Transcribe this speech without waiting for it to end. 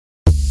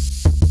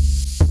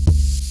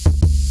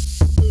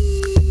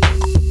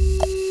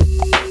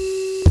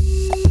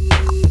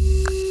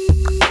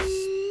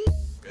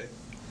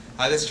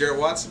Hi, this is Jared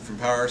Watson from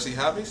Power RC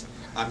Hobbies.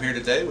 I'm here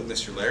today with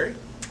Mr. Larry.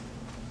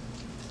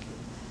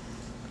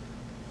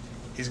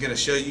 He's going to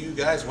show you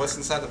guys what's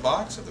inside the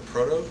box of the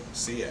Proto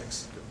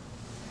CX.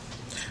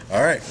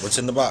 Alright, what's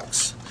in the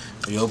box?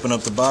 You open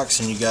up the box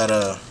and you got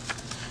a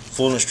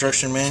full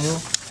instruction manual.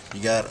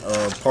 You got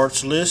a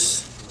parts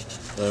list,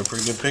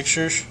 pretty good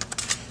pictures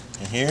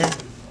in here.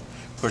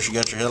 Of course, you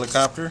got your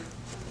helicopter.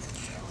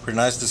 Pretty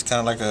nice. This is kind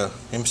of like a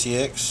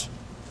MCX.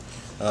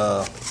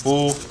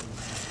 Full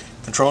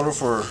controller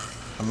for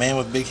a man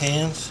with big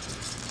hands.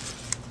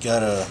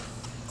 Got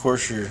of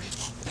course your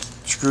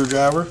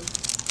screwdriver,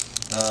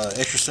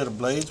 extra set of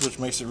blades, which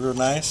makes it real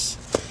nice.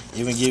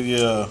 Even give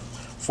you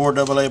 4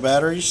 AA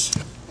batteries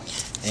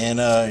and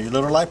your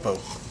little LiPo.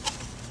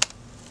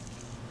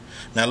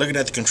 Now, looking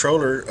at the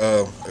controller,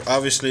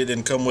 obviously it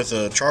didn't come with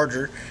a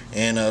charger,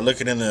 and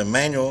looking in the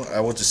manual, I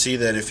want to see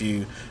that if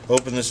you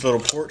open this little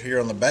port here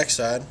on the back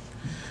side,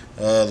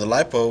 the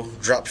LiPo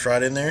drops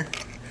right in there,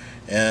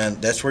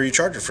 and that's where you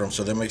charge it from,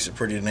 so that makes it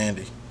pretty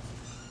handy.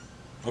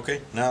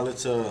 Okay, now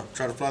let's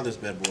try to fly this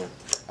bad boy.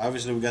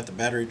 Obviously we got the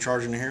battery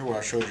charging here where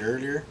I showed you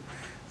earlier.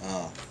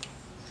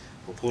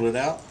 We'll pull it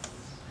out,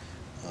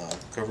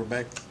 cover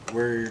back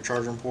where your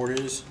charging port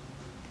is.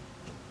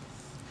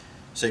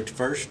 Safety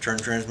first, turn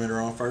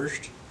transmitter on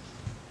first.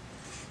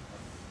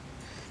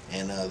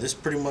 And this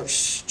pretty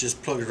much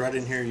just plugs right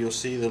in here. You'll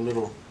see the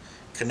little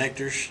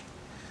connectors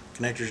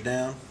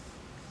down,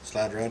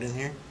 slide right in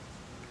here.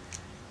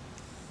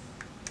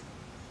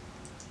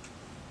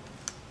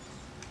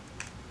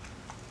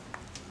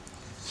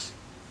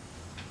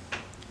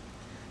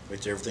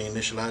 Wait till everything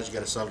initialized. You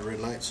got a solid red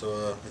light,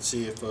 so let's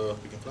see if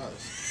we can fly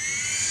this.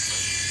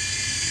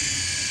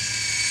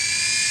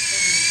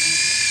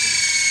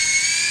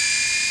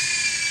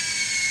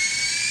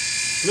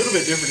 A little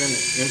bit different than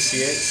the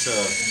MCX.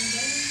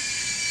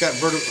 Got a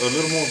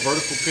little more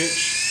vertical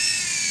pitch,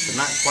 but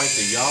not quite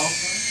the yaw.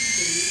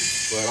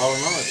 But all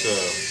in all, it's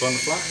fun to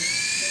fly.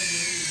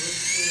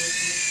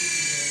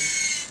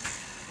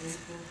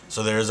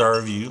 So there's our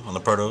review on the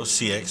Proto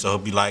CX. I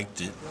hope you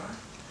liked it.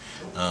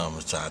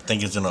 I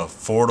think it's an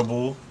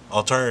affordable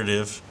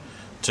alternative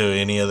to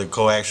any other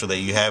coaxial that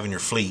you have in your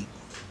fleet.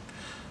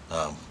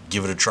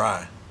 Give it a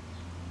try.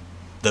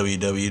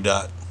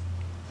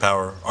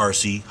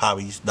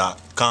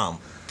 www.powerrchobbies.com